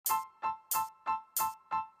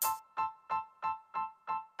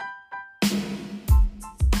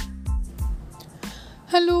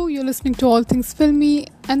Hello, you're listening to All Things Filmy,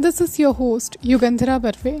 and this is your host, Yugandhara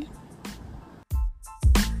Barve.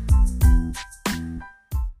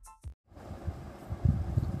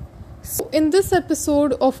 So, in this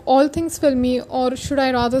episode of All Things Filmy, or should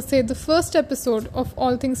I rather say the first episode of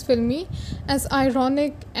All Things Filmy, as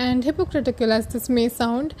ironic and hypocritical as this may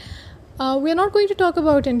sound, we are not going to talk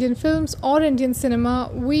about Indian films or Indian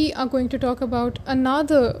cinema. We are going to talk about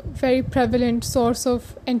another very prevalent source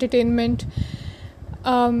of entertainment,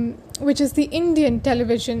 which is the Indian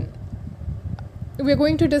television. We're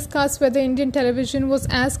going to discuss whether Indian television was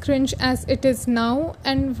as cringe as it is now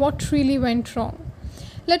and what really went wrong.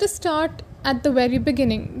 Let us start at the very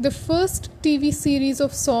beginning. The first TV series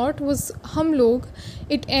of sort was Hum Log.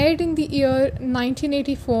 It aired in the year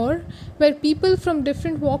 1984, where people from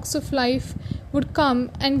different walks of life would come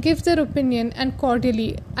and give their opinion and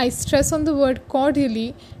cordially, I stress on the word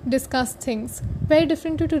cordially, discuss things. Very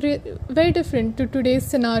different to today's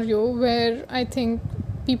scenario, where I think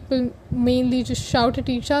people mainly just shout at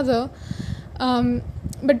each other.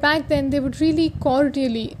 But back then, they would really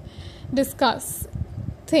cordially discuss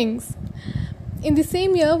things. In the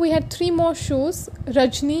same year, we had 3 more shows: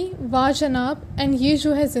 Rajni, Wah Janab, and Ye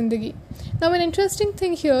Jo Hai Zindagi. Now, an interesting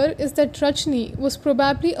thing here is that Rajni was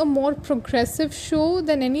probably a more progressive show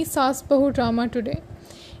than any Saas Bahu drama today.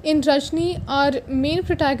 In Rajni, our main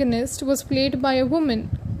protagonist was played by a woman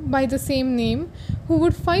by the same name who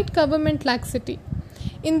would fight government laxity.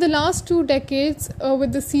 In the last 2 decades,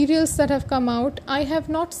 with the serials that have come out, I have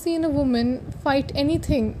not seen a woman fight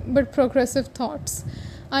anything but progressive thoughts.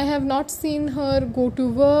 I have not seen her go to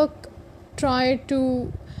work, try to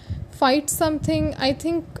fight something. I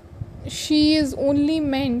think she is only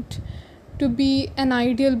meant to be an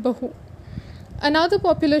ideal Bahu. Another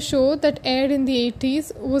popular show that aired in the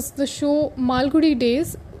 80s was the show Malgudi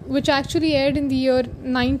Days, which actually aired in the year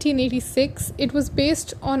 1986. It was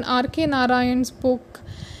based on R.K. Narayan's book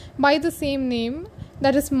by the same name,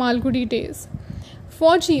 that is Malgudi Days.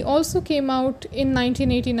 Fauji also came out in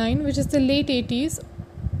 1989, which is the late 80s,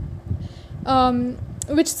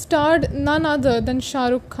 which starred none other than Shah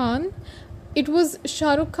Rukh Khan. It was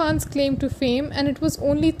Shah Rukh Khan's claim to fame, and it was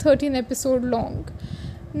only 13 episodes long.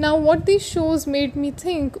 Now, what these shows made me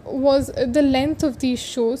think was the length of these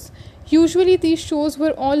shows. Usually these shows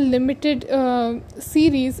were all limited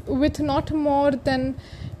series with not more than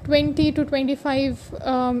 20 to 25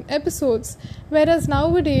 episodes, whereas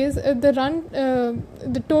nowadays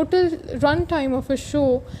the total runtime of a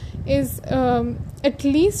show is at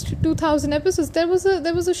least 2000 episodes. There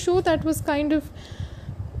was a show that was kind of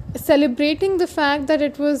celebrating the fact that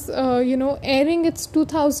it was airing its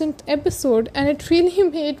 2000th episode, and it really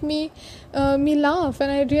made me laugh,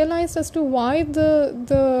 and I realized as to why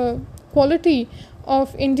the quality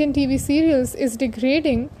of Indian TV serials is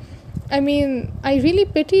degrading. I mean, I really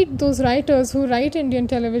pitied those writers who write Indian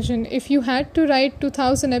television. If you had to write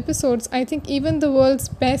 2000 episodes, I think even the world's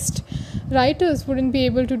best writers wouldn't be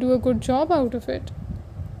able to do a good job out of it.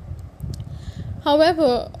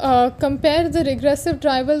 However, compare the regressive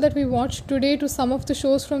drivel that we watch today to some of the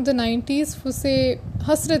shows from the 90s, for say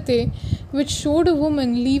Hasrate, which showed a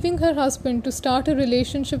woman leaving her husband to start a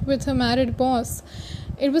relationship with her married boss.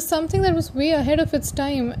 It was something that was way ahead of its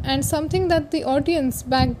time, and something that the audience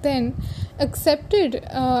back then accepted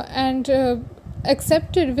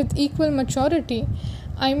with equal maturity.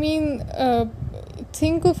 I mean,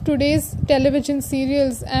 think of today's television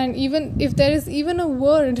serials, and even if there is even a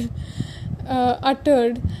word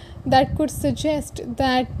uttered that could suggest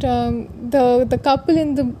that the couple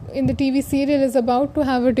in the TV serial is about to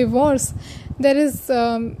have a divorce, there is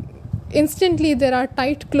instantly there are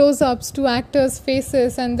tight close-ups to actors'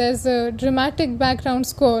 faces, and there's a dramatic background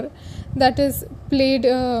score that is played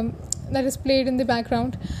in the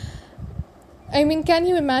background. I mean, can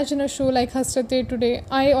you imagine a show like Hasrate today?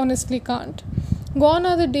 I honestly can't. Gone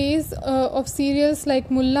are the days of serials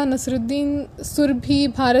like Mulla Nasruddin,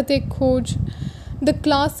 Surbhi, Bharat Ek Khoj. The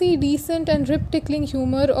classy, decent and rib-tickling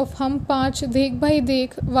humor of Hum Paanch, Dekh Bhai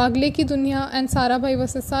Dekh, Wagle Ki Duniya and Sarabhai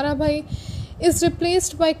vs. Sarabhai is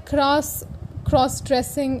replaced by crass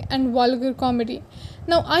cross-dressing and vulgar comedy.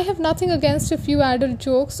 Now, I have nothing against a few adult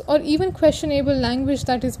jokes or even questionable language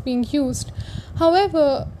that is being used.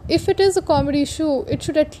 However, if it is a comedy show, it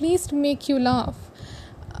should at least make you laugh.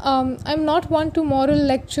 I'm not one to morally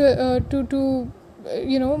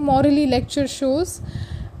lecture shows,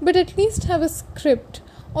 but at least have a script.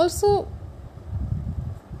 Also,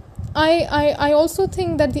 I also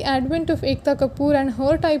think that the advent of Ekta Kapoor and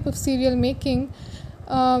her type of serial making,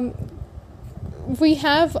 we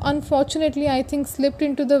have unfortunately, I think, slipped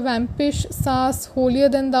into the vampish sass, holier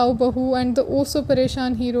than thou Bahu and the oh so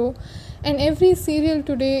pareshan hero, and every serial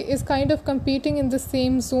today is kind of competing in the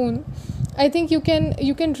same zone. I think you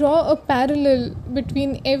can draw a parallel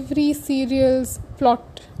between every serial's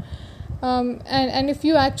plot, and if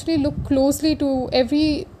you actually look closely to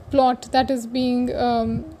every plot that is being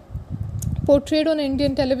portrayed on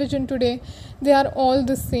Indian television today, they are all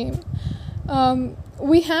the same.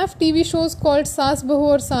 We have TV shows called Saas Bahu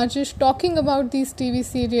or Sajish talking about these TV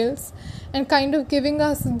serials and kind of giving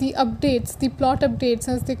us the updates, the plot updates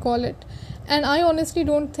as they call it. And I honestly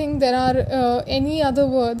don't think there are any other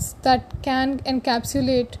words that can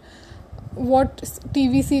encapsulate what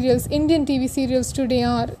TV serials, Indian TV serials today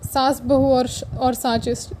are. Saas Bahu or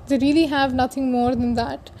Sajish. They really have nothing more than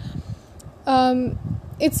that.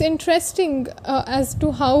 It's interesting as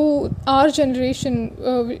to how our generation,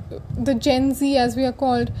 the Gen Z as we are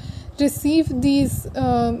called, receive these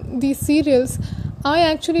serials. I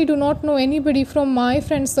actually do not know anybody from my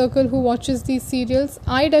friend circle who watches these serials.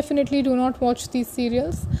 I definitely do not watch these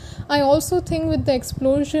serials. I also think with the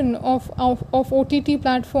explosion of OTT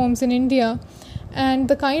platforms in India and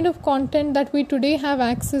the kind of content that we today have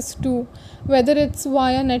access to, whether it's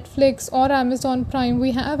via Netflix or Amazon Prime,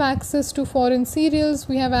 we have access to foreign serials,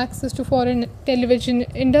 we have access to foreign television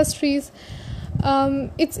industries.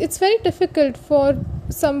 It's very difficult for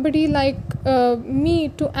somebody like me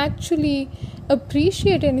to actually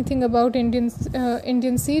appreciate anything about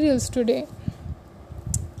Indian serials today.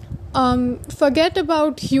 Forget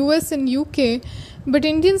about US and UK, but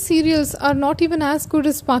Indian serials are not even as good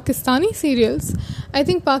as Pakistani serials. I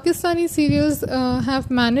think Pakistani serials have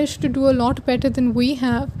managed to do a lot better than we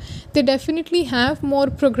have. They definitely have more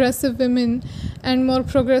progressive women and more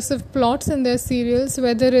progressive plots in their serials,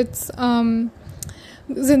 whether it's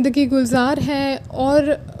Zindagi Gulzar hai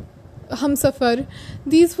or Humsafar.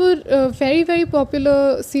 These were very, very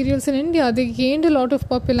popular serials in India. They gained a lot of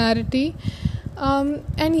popularity.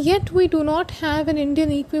 And yet we do not have an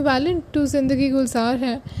Indian equivalent to Zindagi Gulzar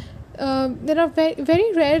hai. There are very,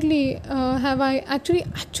 very rarely have I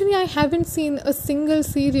actually I haven't seen a single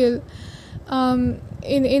serial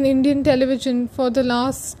in Indian television for the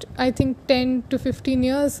last, I think, 10 to 15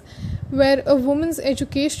 years where a woman's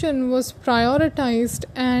education was prioritized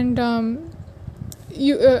and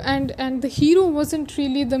and the hero wasn't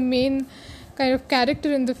really the main kind of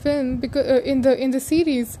character in the film, because in the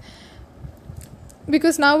series.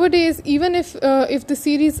 Because nowadays, even if the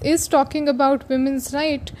series is talking about women's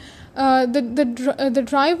right, the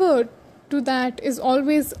driver to that is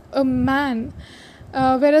always a man,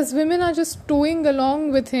 whereas women are just towing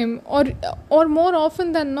along with him, or more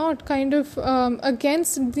often than not, kind of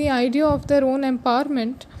against the idea of their own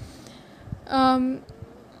empowerment.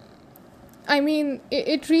 I mean,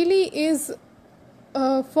 it really is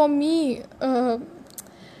for me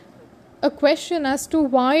a question as to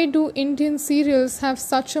why do Indian serials have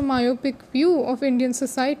such a myopic view of Indian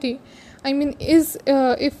society. I mean,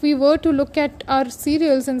 if we were to look at our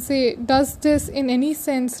serials and say, does this in any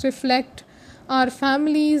sense reflect our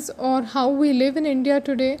families or how we live in India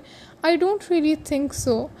today? I don't really think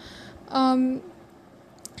so.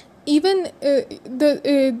 Even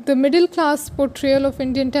the middle class portrayal of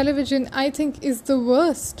Indian television, I think, is the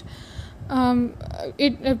worst.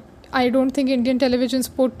 I don't think Indian televisions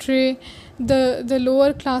portray the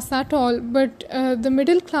lower class at all, but the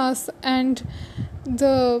middle class and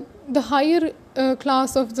the higher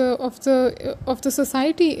class of the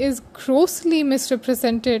society is grossly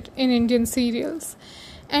misrepresented in Indian serials,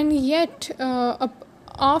 and yet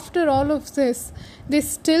after all of this, they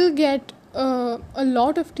still get a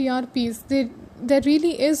lot of TRPs. There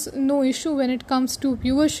really is no issue when it comes to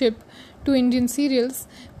viewership to Indian serials.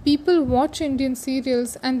 People watch Indian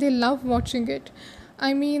serials and they love watching it.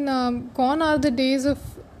 I mean, gone are the days of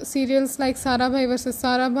serials like Sarabhai vs.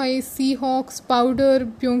 Sarabhai, Seahawks, Powder,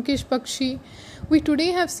 Byomkesh Bakshi. We today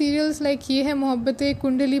have serials like Ye Hai Mohabbatein,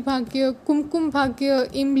 Kundali Bhagya, Kumkum Bhagya,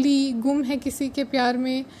 Imli, Gum Hai Kisi Ke Pyar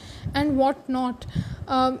Mein, and what not.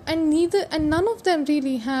 And none of them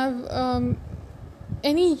really have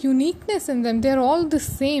any uniqueness in them. They're all the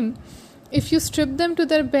same. If you strip them to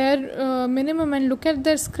their bare minimum and look at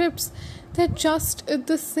their scripts, they're just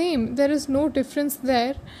the same. There is no difference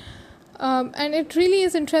there. And it really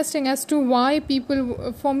is interesting as to why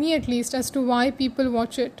people, for me at least, as to why people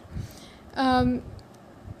watch it.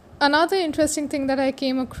 Another interesting thing that I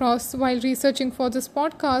came across while researching for this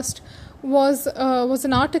podcast was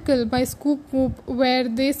an article by Scoop Whoop where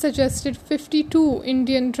they suggested 52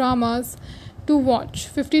 Indian dramas to watch,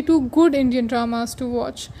 52 good Indian dramas to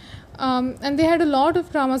watch. And they had a lot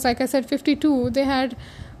of dramas, like I said, 52. They had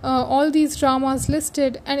all these dramas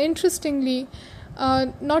listed, and interestingly,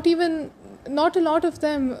 not even not a lot of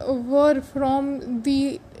them were from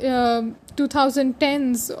the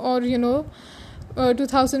 2010s or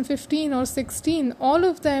 2015 or 16. All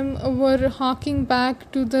of them were harking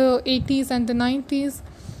back to the 80s and the 90s.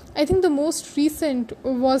 I think the most recent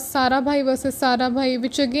was Sarabhai versus Sarabhai,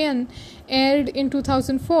 which again aired in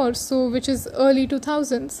 2004, so which is early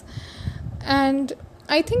 2000s. And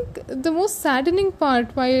I think the most saddening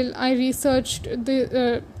part while I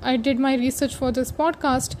did my research for this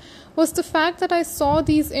podcast was the fact that I saw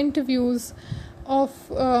these interviews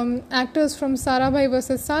of actors from Sarabhai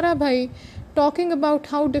versus Sarabhai talking about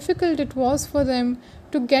how difficult it was for them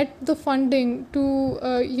to get the funding to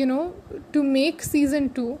to make season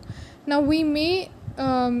 2. Now we may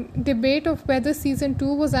debate of whether season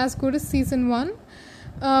 2 was as good as season 1,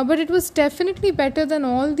 but it was definitely better than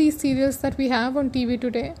all these serials that we have on TV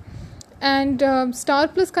today. And Star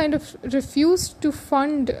Plus kind of refused to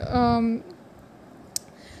fund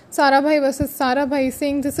Sarabhai versus Sarabhai,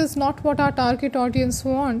 saying this is not what our target audience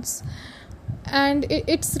wants. And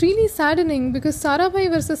it's really saddening because Sarabhai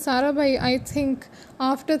versus Sarabhai, I think,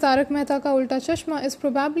 after Tarak Mehta Ka Ulta Chashma, is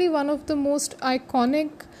probably one of the most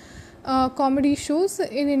iconic comedy shows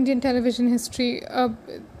in Indian television history.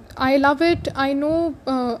 I love it. I know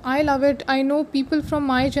people from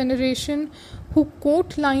my generation who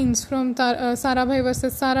quote lines from Sarabhai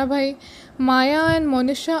versus Sarabhai. Maya and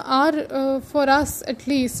Monisha are, for us at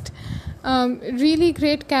least, really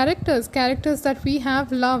great characters that we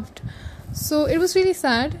have loved. So it was really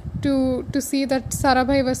sad to see that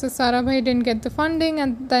Sarabhai versus Sarabhai didn't get the funding,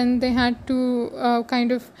 and then they had to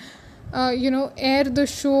air the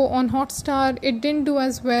show on Hotstar. It didn't do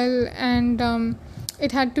as well, and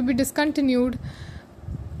it had to be discontinued.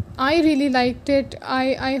 I really liked it.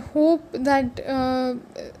 I hope that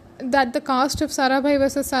the cast of Sarabhai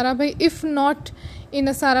versus Sarabhai, if not in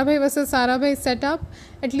a Sarabhai versus Sarabhai setup,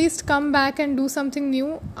 at least come back and do something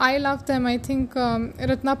new. I love them. I think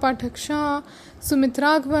Ratna Pathak Shah, Sumit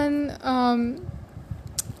Raghavan,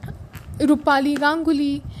 Rupali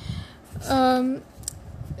Ganguly,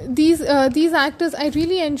 these actors, I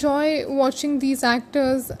really enjoy watching these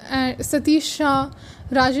actors. Satish Shah,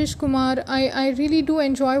 Rajesh Kumar, I really do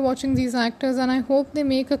enjoy watching these actors, and I hope they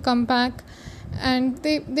make a comeback. And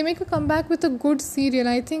they make a comeback with a good serial.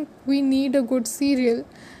 I think we need a good serial.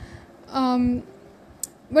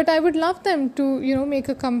 But I would love them to, make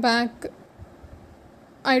a comeback.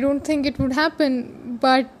 I don't think it would happen,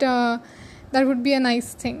 but that would be a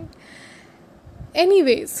nice thing.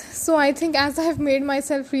 Anyways, so I think as I have made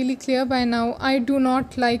myself really clear by now, I do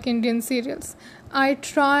not like Indian serials. I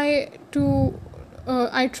try to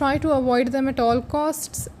avoid them at all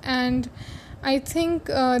costs, and I think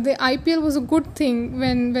the IPL was a good thing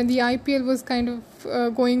when the IPL was kind of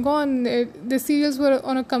going on. The serials were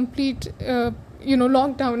on a complete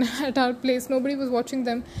lockdown at our place. Nobody was watching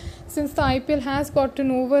them. Since the IPL has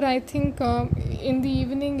gotten over, I think in the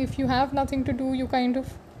evening, if you have nothing to do, you kind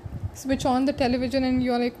of switch on the television and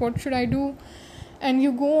you're like, what should I do? And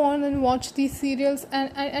you go on and watch these serials, and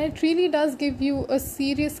it really does give you a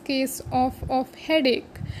serious case of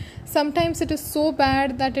headache. Sometimes it is so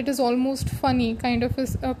bad that it is almost funny, kind of a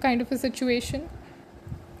situation.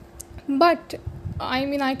 But I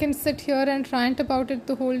mean, I can sit here and rant about it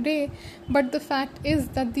the whole day, but the fact is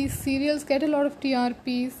that these serials get a lot of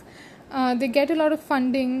TRPs, they get a lot of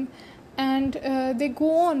funding, and they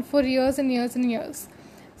go on for years and years and years.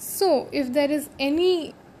 So if there is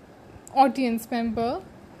any audience member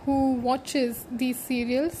who watches these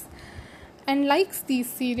serials and likes these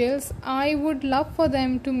serials, I would love for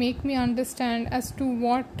them to make me understand as to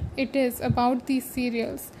what it is about these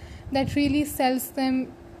serials that really sells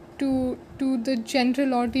them to the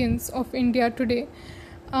general audience of India today.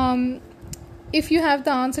 If you have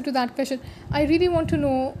the answer to that question, I really want to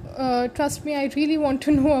know. Trust me, I really want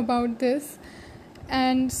to know about this.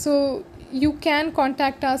 And so you can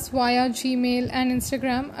contact us via Gmail and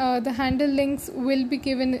Instagram. The handle links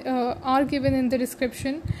are given in the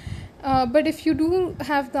description. But if you do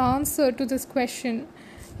have the answer to this question,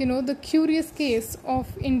 the curious case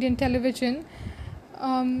of Indian television,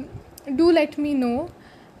 do let me know.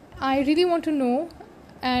 I really want to know,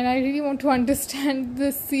 and I really want to understand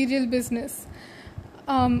this serial business.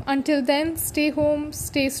 Until then, stay home,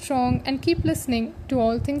 stay strong, and keep listening to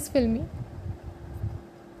All Things Filmy.